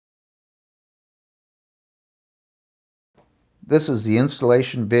This is the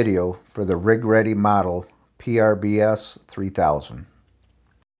installation video for the RigReady model PRBS 3000.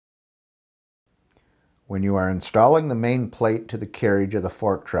 When you are installing the main plate to the carriage of the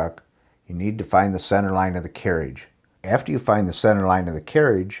fork truck, you need to find the center line of the carriage. After you find the center line of the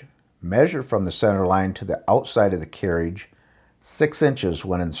carriage, measure from the center line to the outside of the carriage 6 inches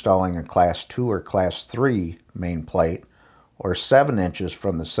when installing a Class 2 or Class 3 main plate, or 7 inches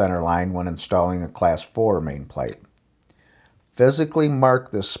from the center line when installing a Class 4 main plate. Physically mark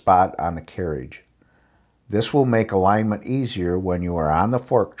this spot on the carriage. This will make alignment easier when you are on the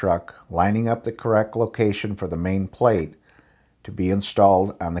fork truck lining up the correct location for the main plate to be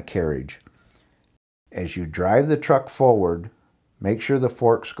installed on the carriage. As you drive the truck forward, make sure the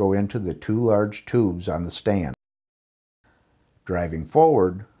forks go into the 2 large tubes on the stand. Driving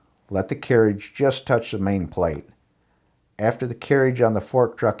forward, let the carriage just touch the main plate. After the carriage on the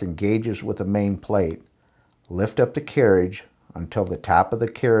fork truck engages with the main plate, lift up the carriage until the top of the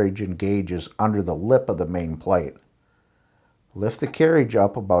carriage engages under the lip of the main plate. Lift the carriage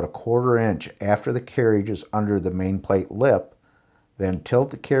up about 1/4 inch after the carriage is under the main plate lip, then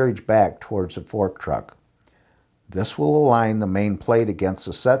tilt the carriage back towards the fork truck. This will align the main plate against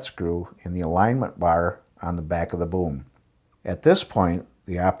the set screw in the alignment bar on the back of the boom. At this point,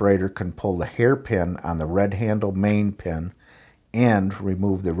 the operator can pull the hairpin on the red handle main pin and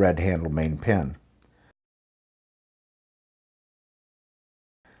remove the red handle main pin.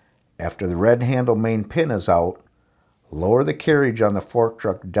 After the red handle main pin is out, lower the carriage on the fork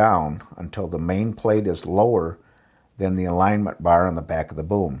truck down until the main plate is lower than the alignment bar on the back of the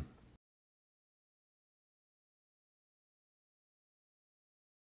boom.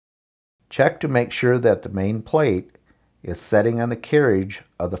 Check to make sure that the main plate is setting on the carriage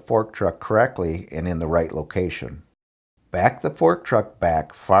of the fork truck correctly and in the right location. Back the fork truck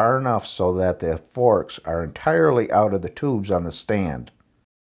back far enough so that the forks are entirely out of the tubes on the stand.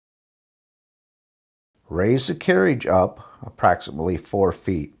 Raise the carriage up approximately 4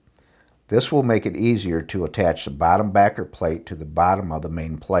 feet. This will make it easier to attach the bottom backer plate to the bottom of the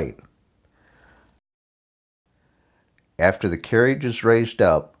main plate. After the carriage is raised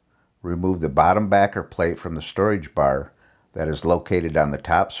up, remove the bottom backer plate from the storage bar that is located on the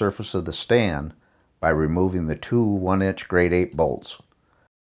top surface of the stand by removing the 2 1-inch grade 8 bolts.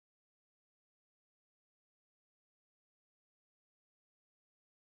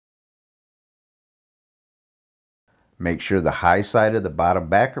 Make sure the high side of the bottom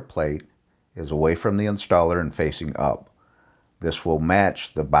backer plate is away from the installer and facing up. This will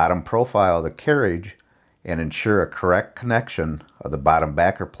match the bottom profile of the carriage and ensure a correct connection of the bottom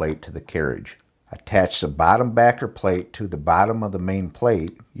backer plate to the carriage. Attach the bottom backer plate to the bottom of the main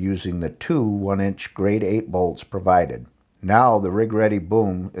plate using the 2 1-inch grade 8 bolts provided. Now the RigReady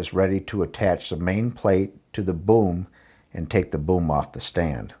boom is ready to attach the main plate to the boom and take the boom off the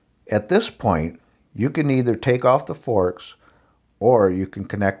stand. At this point, you can either take off the forks or you can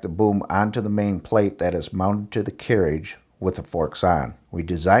connect the boom onto the main plate that is mounted to the carriage with the forks on. We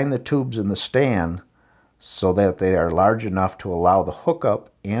designed the tubes in the stand so that they are large enough to allow the hookup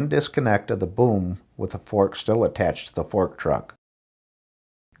and disconnect of the boom with the fork still attached to the fork truck.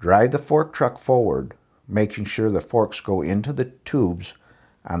 Drive the fork truck forward, making sure the forks go into the tubes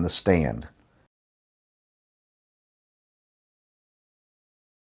on the stand.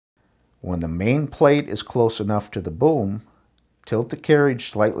 When the main plate is close enough to the boom, tilt the carriage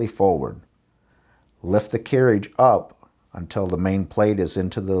slightly forward. Lift the carriage up until the main plate is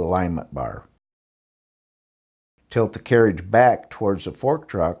into the alignment bar. Tilt the carriage back towards the fork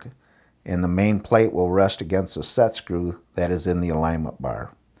truck and the main plate will rest against the set screw that is in the alignment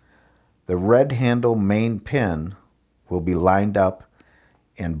bar. The red handle main pin will be lined up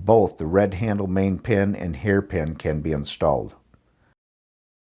and both the red handle main pin and hairpin can be installed.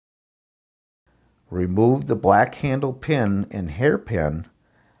 Remove the black handle pin and hairpin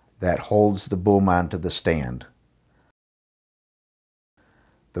that holds the boom onto the stand.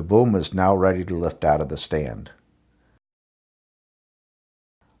 The boom is now ready to lift out of the stand.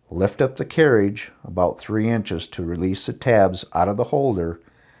 Lift up the carriage about 3 inches to release the tabs out of the holder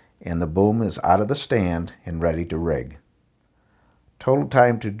and the boom is out of the stand and ready to rig. Total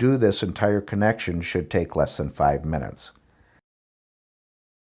time to do this entire connection should take less than 5 minutes.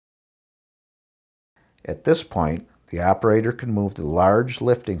 At this point, the operator can move the large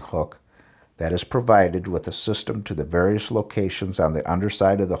lifting hook that is provided with the system to the various locations on the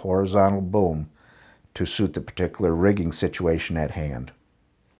underside of the horizontal boom to suit the particular rigging situation at hand.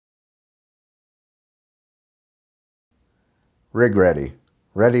 RigReady,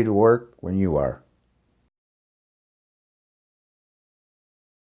 ready to work when you are.